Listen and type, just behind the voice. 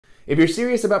If you're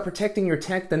serious about protecting your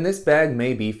tech, then this bag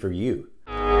may be for you.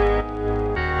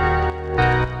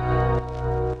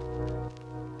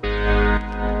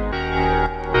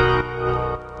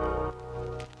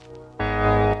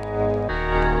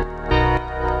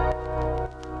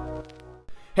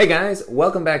 Hey guys,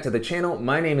 welcome back to the channel.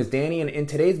 My name is Danny, and in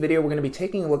today's video we're going to be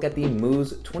taking a look at the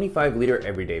Mous 25L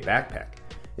Everyday Backpack.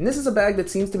 And this is a bag that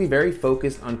seems to be very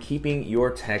focused on keeping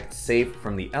your tech safe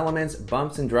from the elements,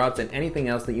 bumps and drops, and anything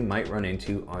else that you might run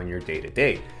into on your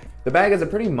day-to-day. The bag has a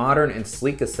pretty modern and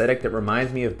sleek aesthetic that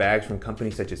reminds me of bags from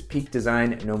companies such as Peak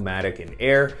Design, Nomadic, and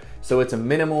Air. So it's a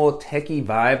minimal, techie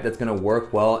vibe that's going to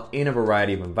work well in a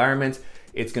variety of environments.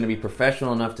 It's going to be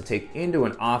professional enough to take into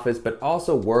an office, but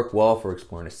also work well for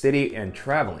exploring a city and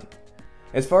traveling.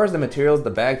 As far as the materials, the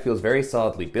bag feels very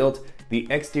solidly built. The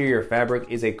exterior fabric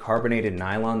is a carbonated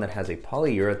nylon that has a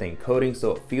polyurethane coating,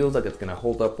 so it feels like it's going to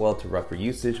hold up well to rougher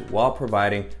usage while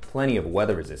providing plenty of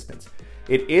weather resistance.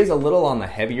 It is a little on the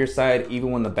heavier side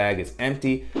even when the bag is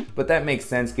empty, but that makes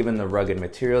sense given the rugged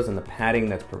materials and the padding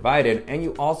that's provided, and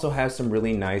you also have some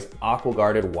really nice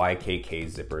aqua-guarded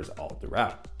YKK zippers all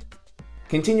throughout.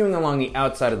 Continuing along the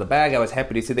outside of the bag, I was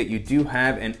happy to see that you do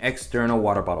have an external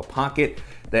water bottle pocket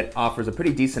that offers a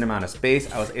pretty decent amount of space.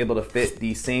 I was able to fit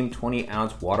the same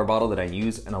 20-ounce water bottle that I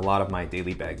use in a lot of my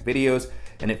daily bag videos,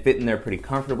 and it fit in there pretty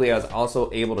comfortably. I was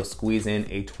also able to squeeze in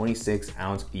a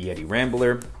 26-ounce Yeti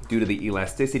Rambler. Due to the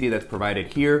elasticity that's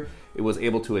provided here, it was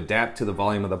able to adapt to the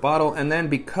volume of the bottle, and then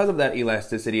because of that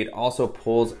elasticity, it also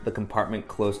pulls the compartment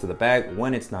close to the bag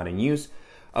when it's not in use.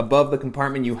 Above the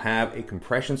compartment, you have a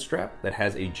compression strap that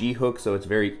has a G-hook, so it's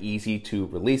very easy to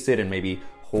release it and maybe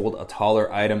hold a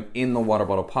taller item in the water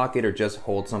bottle pocket or just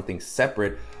hold something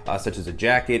separate, such as a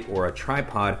jacket or a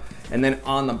tripod. And then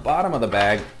on the bottom of the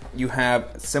bag, you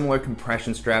have similar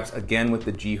compression straps, again with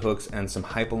the G-hooks and some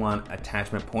Hypalon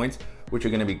attachment points, which are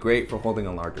going to be great for holding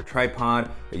a larger tripod,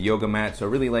 a yoga mat. So I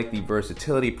really like the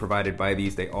versatility provided by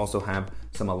these. They also have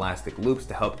some elastic loops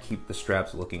to help keep the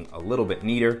straps looking a little bit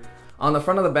neater. On the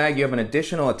front of the bag, you have an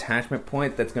additional attachment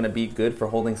point that's going to be good for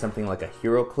holding something like a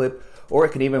hero clip, or it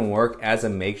can even work as a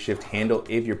makeshift handle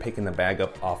if you're picking the bag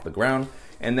up off the ground.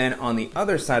 And then on the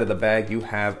other side of the bag, you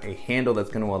have a handle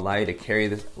that's going to allow you to carry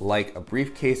this like a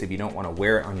briefcase if you don't want to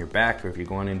wear it on your back or if you're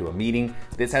going into a meeting.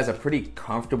 This has a pretty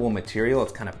comfortable material.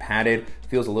 It's kind of padded,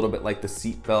 feels a little bit like the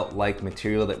seatbelt-like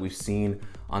material that we've seen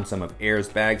on some of Air's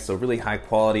bags, so really high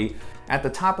quality. At the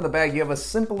top of the bag, you have a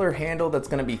simpler handle that's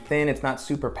going to be thin. It's not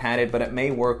super padded, but it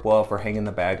may work well for hanging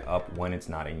the bag up when it's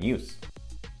not in use.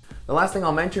 The last thing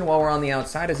I'll mention while we're on the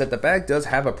outside is that the bag does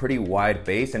have a pretty wide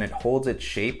base and it holds its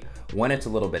shape when it's a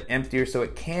little bit emptier, so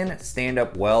it can stand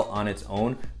up well on its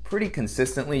own pretty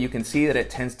consistently. You can see that it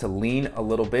tends to lean a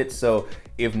little bit, so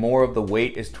if more of the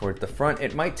weight is towards the front,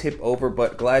 it might tip over,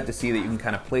 but glad to see that you can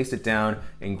kind of place it down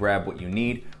and grab what you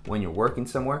need when you're working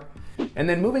somewhere. And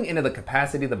then moving into the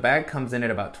capacity, the bag comes in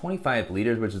at about 25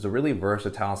 liters, which is a really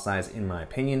versatile size in my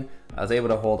opinion. I was able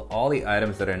to hold all the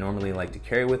items that I normally like to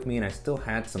carry with me, and I still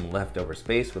had some leftover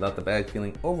space without the bag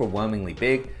feeling overwhelmingly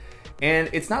big. And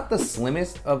it's not the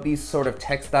slimmest of these sort of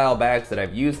textile bags that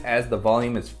I've used, as the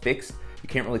volume is fixed. You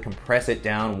can't really compress it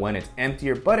down when it's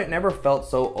emptier, but it never felt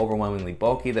so overwhelmingly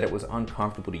bulky that it was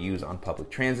uncomfortable to use on public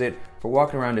transit, for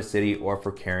walking around a city, or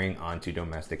for carrying onto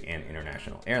domestic and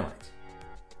international airlines.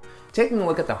 Taking a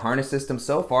look at the harness system,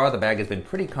 so far the bag has been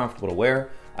pretty comfortable to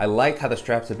wear. I like how the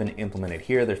straps have been implemented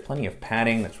here. There's plenty of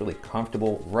padding that's really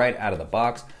comfortable right out of the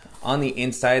box. On the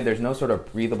inside, there's no sort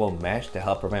of breathable mesh to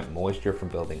help prevent moisture from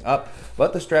building up,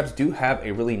 but the straps do have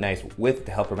a really nice width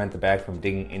to help prevent the bag from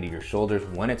digging into your shoulders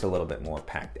when it's a little bit more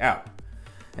packed out.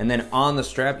 And then on the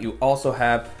strap, you also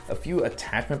have a few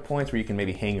attachment points where you can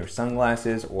maybe hang your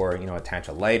sunglasses or, attach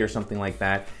a light or something like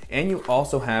that. And you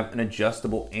also have an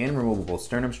adjustable and removable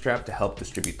sternum strap to help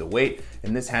distribute the weight.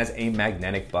 And this has a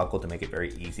magnetic buckle to make it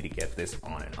very easy to get this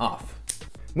on and off.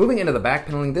 Moving into the back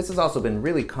paneling, this has also been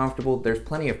really comfortable. There's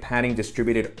plenty of padding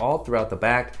distributed all throughout the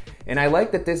back. And I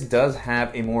like that this does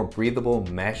have a more breathable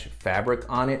mesh fabric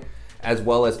on it, as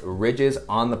well as ridges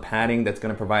on the padding that's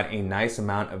going to provide a nice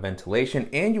amount of ventilation.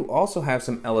 And you also have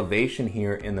some elevation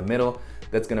here in the middle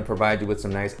that's going to provide you with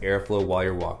some nice airflow while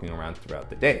you're walking around throughout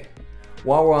the day.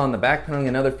 While we're on the back paneling,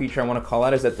 another feature I want to call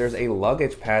out is that there's a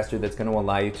luggage pass-through that's going to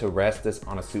allow you to rest this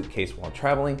on a suitcase while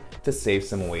traveling to save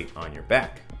some weight on your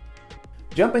back.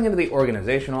 Jumping into the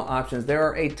organizational options, there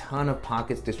are a ton of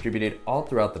pockets distributed all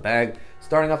throughout the bag.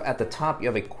 Starting off at the top, you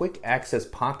have a quick access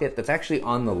pocket that's actually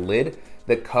on the lid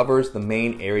that covers the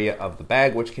main area of the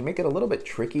bag, which can make it a little bit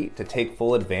tricky to take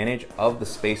full advantage of the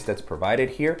space that's provided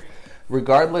here.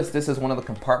 Regardless, this is one of the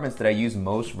compartments that I use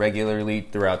most regularly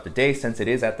throughout the day since it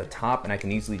is at the top and I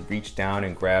can easily reach down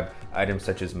and grab items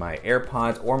such as my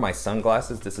AirPods or my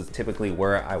sunglasses. This is typically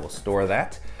where I will store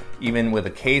that. Even with a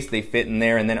case, they fit in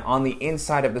there. And then on the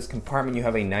inside of this compartment, you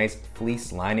have a nice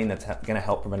fleece lining that's gonna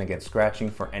help prevent against scratching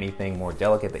for anything more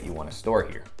delicate that you wanna store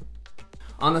here.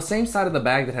 On the same side of the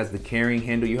bag that has the carrying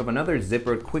handle, you have another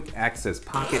zippered quick access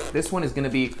pocket. This one is gonna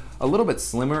be a little bit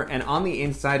slimmer, and on the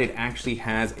inside it actually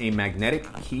has a magnetic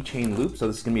keychain loop, so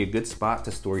this is gonna be a good spot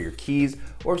to store your keys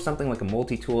or something like a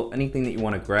multi-tool, anything that you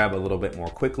wanna grab a little bit more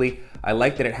quickly. I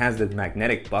like that it has the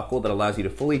magnetic buckle that allows you to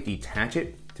fully detach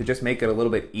it to just make it a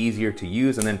little bit easier to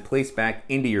use and then place back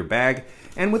into your bag.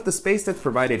 And with the space that's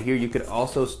provided here, you could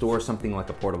also store something like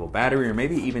a portable battery or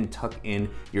maybe even tuck in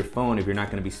your phone if you're not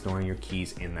gonna be storing your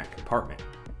keys in that compartment.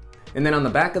 And then on the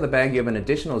back of the bag, you have an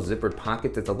additional zippered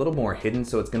pocket that's a little more hidden,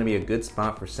 so it's gonna be a good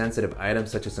spot for sensitive items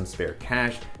such as some spare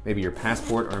cash, maybe your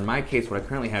passport, or in my case, what I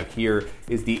currently have here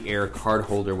is the Air card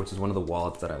holder, which is one of the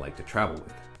wallets that I like to travel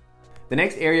with. The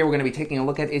next area we're gonna be taking a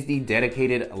look at is the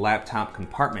dedicated laptop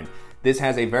compartment. This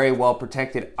has a very well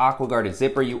protected aqua guarded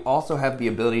zipper. You also have the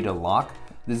ability to lock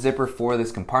the zipper for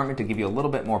this compartment to give you a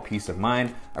little bit more peace of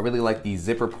mind. I really like these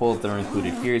zipper pulls that are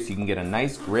included here so you can get a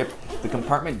nice grip. The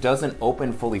compartment doesn't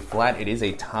open fully flat. It is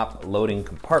a top loading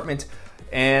compartment.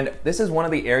 And this is one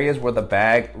of the areas where the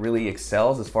bag really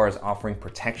excels as far as offering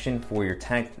protection for your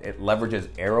tank. It leverages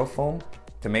aerofoam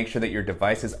to make sure that your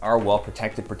devices are well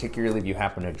protected, particularly if you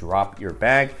happen to drop your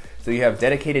bag. So you have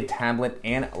dedicated tablet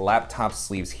and laptop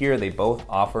sleeves here. They both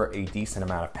offer a decent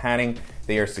amount of padding.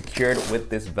 They are secured with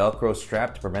this Velcro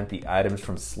strap to prevent the items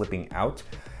from slipping out.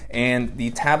 And the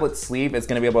tablet sleeve is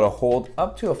gonna be able to hold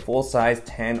up to a full-size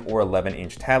 10 or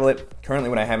 11-inch tablet.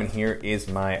 Currently what I have in here is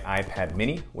my iPad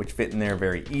mini, which fit in there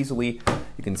very easily.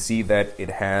 You can see that it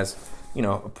has,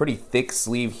 a pretty thick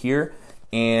sleeve here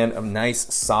and a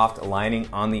nice soft lining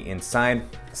on the inside.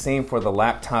 Same for the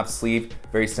laptop sleeve,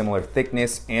 very similar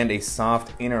thickness and a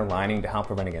soft inner lining to help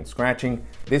prevent against scratching.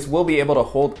 This will be able to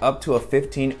hold up to a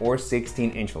 15 or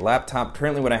 16-inch laptop.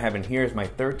 Currently what I have in here is my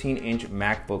 13-inch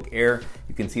MacBook Air.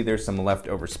 You can see there's some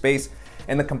leftover space,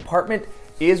 and the compartment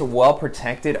is well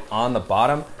protected on the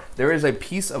bottom. There is a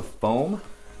piece of foam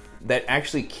that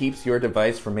actually keeps your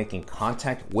device from making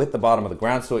contact with the bottom of the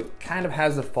ground. So it kind of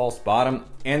has the false bottom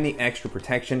and the extra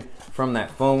protection from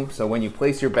that foam. So when you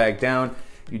place your bag down,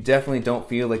 you definitely don't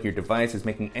feel like your device is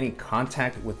making any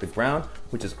contact with the ground,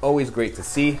 which is always great to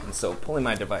see. And so pulling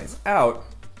my device out,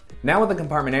 now with the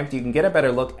compartment empty, you can get a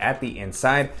better look at the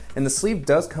inside, and the sleeve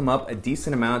does come up a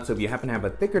decent amount, so if you happen to have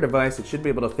a thicker device, it should be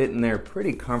able to fit in there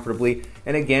pretty comfortably.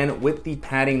 And again, with the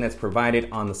padding that's provided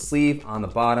on the sleeve, on the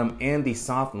bottom, and the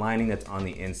soft lining that's on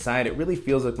the inside, it really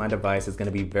feels like my device is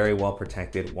gonna be very well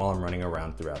protected while I'm running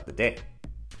around throughout the day.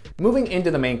 Moving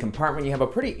into the main compartment, you have a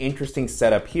pretty interesting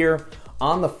setup here.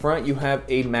 On the front, you have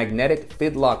a magnetic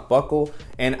fidlock buckle,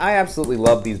 and I absolutely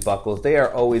love these buckles. They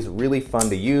are always really fun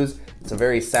to use. It's a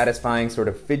very satisfying sort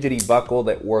of fidgety buckle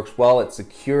that works well. It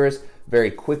secures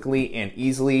very quickly and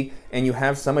easily, and you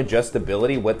have some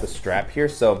adjustability with the strap here,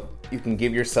 so you can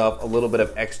give yourself a little bit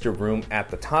of extra room at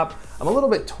the top. I'm a little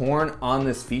bit torn on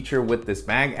this feature with this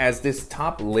bag, as this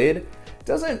top lid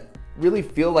doesn't really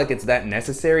feel like it's that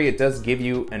necessary. It does give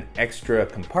you an extra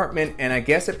compartment, and I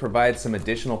guess it provides some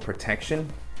additional protection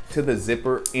to the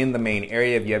zipper in the main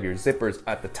area. If you have your zippers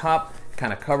at the top, it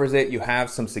kind of covers it. You have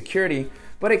some security,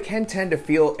 but it can tend to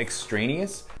feel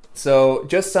extraneous. So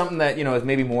just something that, is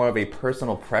maybe more of a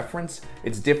personal preference.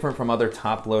 It's different from other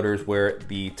top loaders where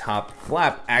the top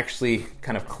flap actually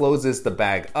kind of closes the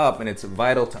bag up and it's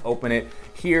vital to open it.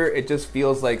 Here, it just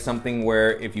feels like something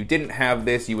where if you didn't have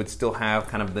this, you would still have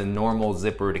kind of the normal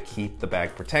zipper to keep the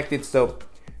bag protected. So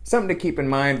something to keep in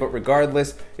mind, but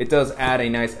regardless, it does add a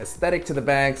nice aesthetic to the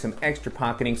bag, some extra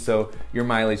pocketing, so your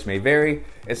mileage may vary.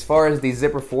 As far as the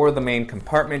zipper for the main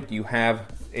compartment, you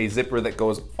have a zipper that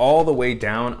goes all the way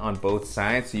down on both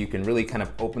sides, so you can really kind of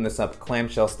open this up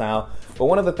clamshell style. But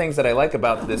one of the things that I like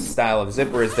about this style of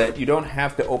zipper is that you don't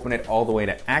have to open it all the way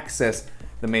to access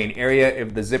the main area.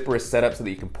 If the zipper is set up so that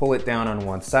you can pull it down on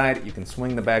one side, you can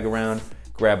swing the bag around,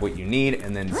 grab what you need,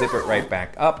 and then zip it right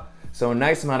back up. So a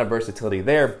nice amount of versatility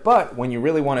there, but when you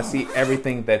really want to see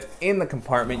everything that's in the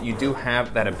compartment, you do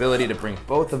have that ability to bring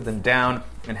both of them down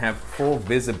and have full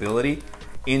visibility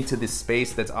into the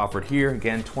space that's offered here.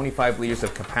 Again, 25 liters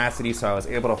of capacity, so I was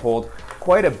able to hold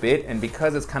quite a bit, and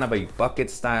because it's kind of a bucket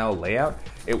style layout,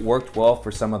 it worked well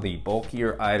for some of the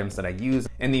bulkier items that I use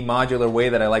and the modular way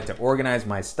that I like to organize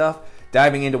my stuff.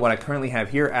 Diving into what I currently have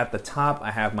here at the top,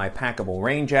 I have my packable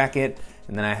rain jacket,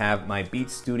 And then I have my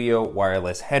Beats Studio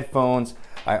wireless headphones.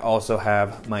 I also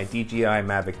have my DJI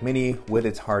Mavic Mini with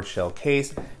its hard shell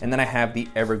case. And then I have the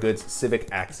Evergoods Civic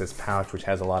Access pouch, which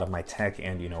has a lot of my tech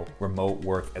and, remote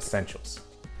work essentials.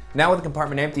 Now with the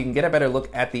compartment empty, you can get a better look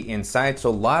at the inside.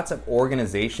 So lots of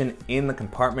organization in the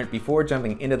compartment. Before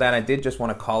jumping into that, I did just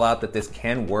want to call out that this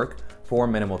can work for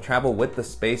minimal travel with the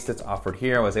space that's offered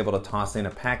here. I was able to toss in a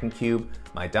packing cube,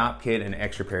 my dop kit, an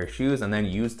extra pair of shoes, and then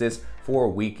use this for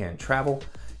weekend travel.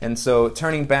 And so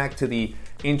turning back to the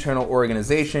internal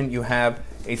organization, you have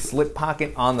a slip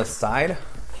pocket on the side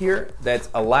here that's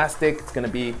elastic. It's going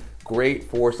to be great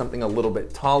for something a little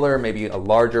bit taller, maybe a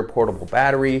larger portable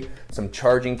battery, some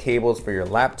charging cables for your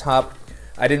laptop.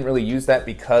 I didn't really use that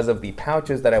because of the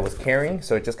pouches that I was carrying,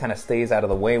 so it just kind of stays out of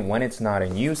the way when it's not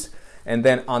in use. And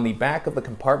then on the back of the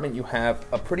compartment, you have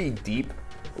a pretty deep,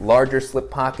 larger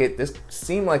slip pocket. This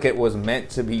seemed like it was meant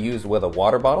to be used with a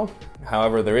water bottle.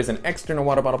 However, there is an external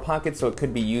water bottle pocket, so it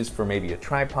could be used for maybe a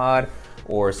tripod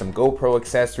or some GoPro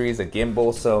accessories, a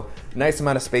gimbal. So nice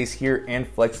amount of space here and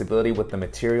flexibility with the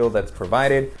material that's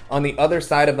provided. On the other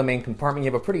side of the main compartment,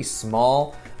 you have a pretty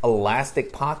small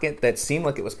elastic pocket that seemed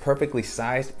like it was perfectly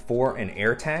sized for an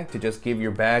AirTag to just give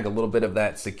your bag a little bit of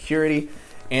that security.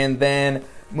 And then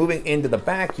moving into the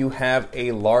back, you have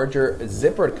a larger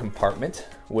zippered compartment,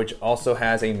 which also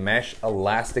has a mesh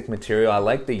elastic material. I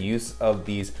like the use of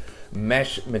these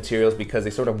mesh materials because they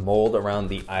sort of mold around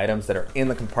the items that are in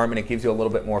the compartment. It gives you a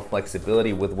little bit more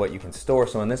flexibility with what you can store.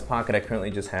 So in this pocket, I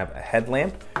currently just have a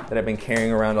headlamp that I've been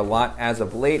carrying around a lot as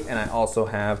of late. And I also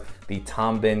have the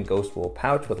Tom Bin Ghost Wool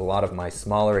pouch with a lot of my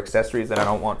smaller accessories that I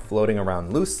don't want floating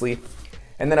around loosely.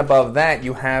 And then above that,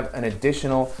 you have an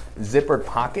additional zippered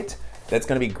pocket that's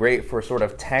going to be great for sort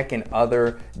of tech and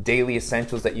other daily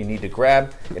essentials that you need to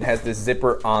grab. It has this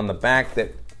zipper on the back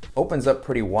that opens up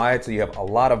pretty wide, so you have a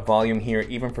lot of volume here,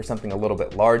 even for something a little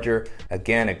bit larger.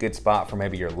 Again, a good spot for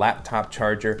maybe your laptop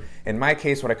charger. In my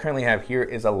case, what I currently have here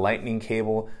is a lightning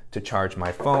cable to charge my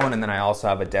phone, and then I also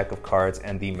have a deck of cards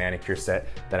and the manicure set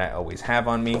that I always have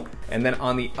on me. And then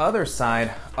on the other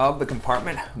side of the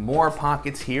compartment, more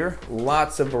pockets here,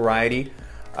 lots of variety.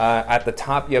 At the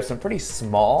top, you have some pretty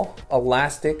small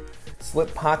elastic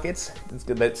slip pockets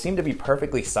that seem to be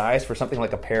perfectly sized for something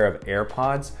like a pair of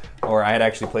AirPods, or I had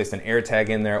actually placed an AirTag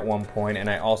in there at one point. And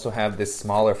I also have this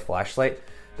smaller flashlight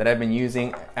that I've been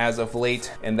using as of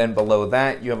late. And then below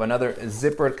that, you have another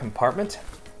zippered compartment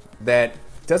that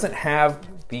doesn't have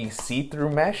the see-through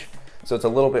mesh, so it's a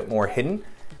little bit more hidden.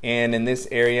 And in this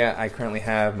area, I currently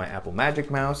have my Apple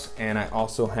Magic Mouse, and I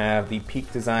also have the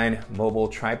Peak Design mobile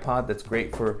tripod that's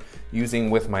great for using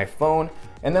with my phone.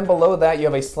 And then below that, you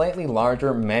have a slightly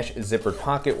larger mesh zippered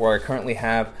pocket where I currently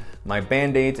have my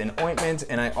Band-Aids and ointment,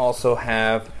 and I also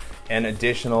have an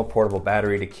additional portable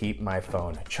battery to keep my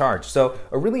phone charged. So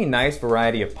a really nice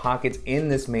variety of pockets in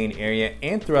this main area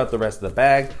and throughout the rest of the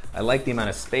bag. I like the amount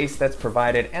of space that's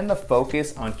provided and the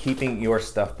focus on keeping your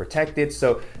stuff protected.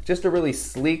 So just a really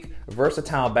sleek,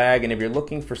 versatile bag. And if you're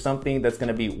looking for something that's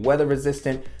gonna be weather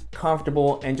resistant,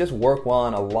 comfortable, and just work well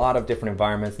in a lot of different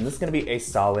environments, and this is gonna be a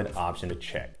solid option to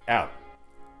check out.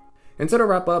 And so to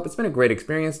wrap up, it's been a great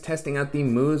experience testing out the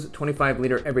Mous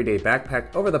 25L Everyday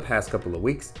Backpack over the past couple of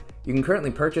weeks. You can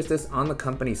currently purchase this on the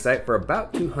company site for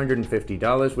about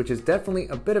 $250, which is definitely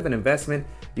a bit of an investment.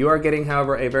 You are getting,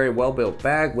 however, a very well-built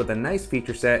bag with a nice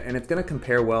feature set, and it's going to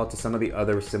compare well to some of the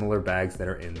other similar bags that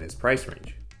are in this price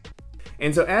range.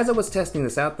 And so as I was testing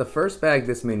this out, the first bag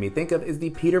this made me think of is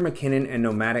the Peter McKinnon and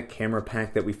Nomadic camera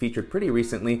pack that we featured pretty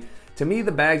recently. To me,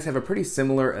 the bags have a pretty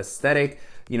similar aesthetic,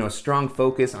 strong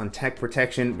focus on tech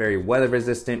protection, very weather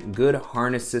resistant, good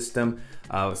harness system,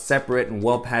 separate and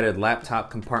well padded laptop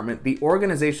compartment. The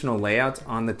organizational layouts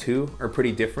on the two are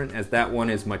pretty different, as that one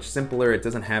is much simpler. It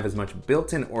doesn't have as much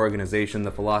built-in organization.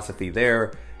 The philosophy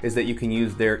there is that you can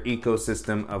use their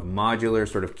ecosystem of modular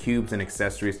sort of cubes and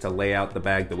accessories to lay out the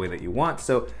bag the way that you want.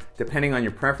 So depending on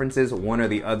your preferences, one or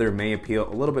the other may appeal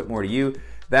a little bit more to you.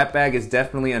 That bag is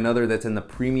definitely another that's in the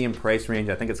premium price range.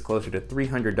 I think it's closer to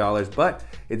 $300, but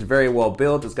it's very well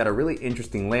built. It's got a really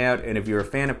interesting layout. And if you're a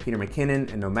fan of Peter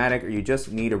McKinnon and Nomadic, or you just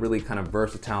need a really kind of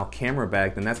versatile camera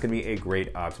bag, then that's gonna be a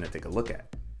great option to take a look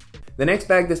at. The next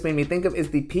bag this made me think of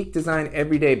is the Peak Design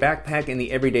Everyday Backpack and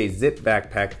the Everyday Zip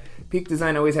Backpack. Peak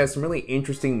Design always has some really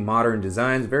interesting modern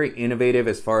designs, very innovative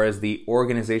as far as the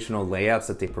organizational layouts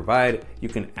that they provide. You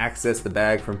can access the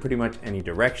bag from pretty much any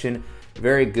direction.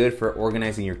 Very good for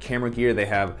organizing your camera gear. They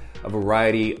have a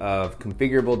variety of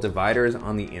configurable dividers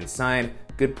on the inside,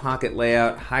 good pocket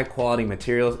layout, high quality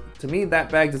materials. To me,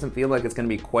 that bag doesn't feel like it's gonna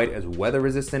be quite as weather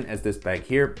resistant as this bag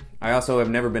here. I also have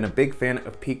never been a big fan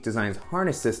of Peak Design's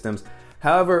harness systems.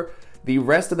 However, The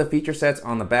rest of the feature sets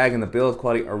on the bag and the build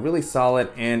quality are really solid,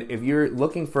 and if you're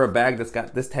looking for a bag that's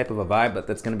got this type of a vibe but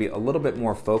that's going to be a little bit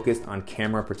more focused on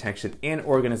camera protection and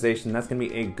organization, that's going to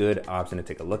be a good option to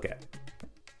take a look at.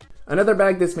 Another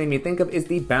bag this made me think of is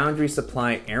the Boundary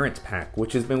Supply Errant Pack,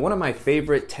 which has been one of my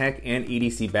favorite tech and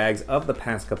EDC bags of the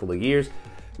past couple of years.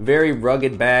 Very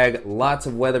rugged bag, lots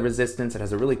of weather resistance. It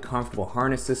has a really comfortable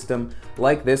harness system.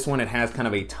 Like this one, it has kind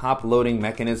of a top loading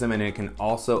mechanism, and it can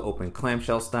also open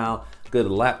clamshell style. Good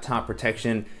laptop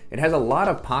protection. It has a lot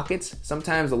of pockets,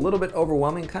 sometimes a little bit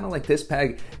overwhelming, kind of like this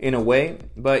bag in a way,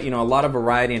 but a lot of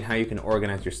variety in how you can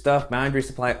organize your stuff. Boundary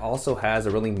Supply also has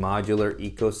a really modular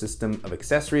ecosystem of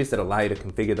accessories that allow you to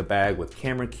configure the bag with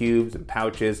camera cubes and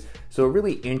pouches. So a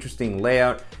really interesting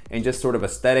layout and just sort of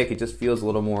aesthetic. It just feels a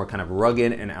little more kind of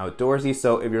rugged and outdoorsy.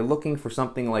 So if you're looking for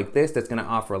something like this that's gonna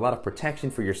offer a lot of protection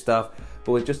for your stuff,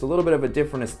 but with just a little bit of a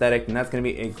different aesthetic, then that's gonna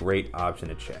be a great option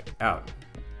to check out.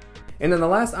 And then the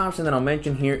last option that I'll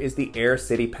mention here is the Air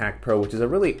City Pack Pro, which is a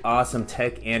really awesome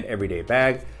tech and everyday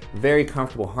bag. Very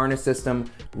comfortable harness system,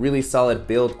 really solid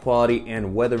build quality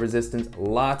and weather resistance,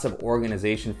 lots of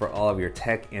organization for all of your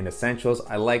tech and essentials.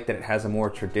 I like that it has a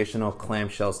more traditional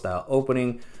clamshell style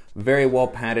opening, very well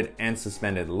padded and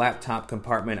suspended laptop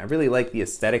compartment. I really like the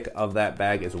aesthetic of that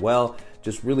bag as well.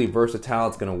 Just really versatile.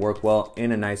 It's gonna work well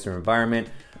in a nicer environment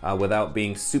without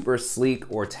being super sleek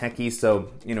or techy.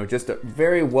 So, just a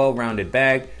very well-rounded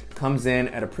bag. Comes in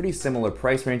at a pretty similar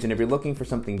price range, and if you're looking for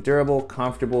something durable,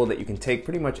 comfortable, that you can take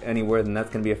pretty much anywhere, then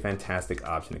that's gonna be a fantastic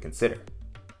option to consider.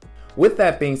 With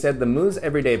that being said, the Mous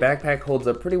Everyday Backpack holds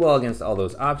up pretty well against all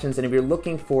those options, and if you're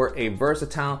looking for a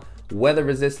versatile,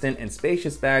 weather-resistant, and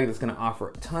spacious bag that's gonna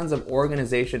offer tons of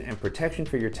organization and protection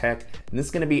for your tech, then this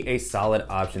is gonna be a solid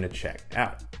option to check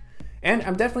out. And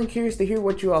I'm definitely curious to hear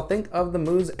what you all think of the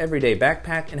Mous Everyday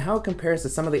Backpack and how it compares to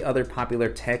some of the other popular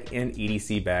tech and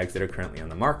EDC bags that are currently on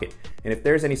the market. And if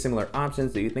there's any similar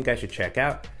options that you think I should check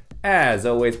out, as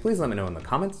always, please let me know in the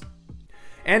comments.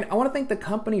 And I want to thank the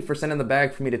company for sending the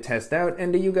bag for me to test out,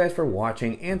 and to you guys for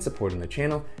watching and supporting the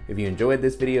channel. If you enjoyed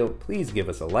this video, please give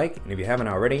us a like, and if you haven't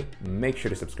already, make sure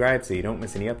to subscribe so you don't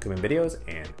miss any upcoming videos,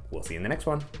 and we'll see you in the next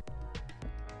one.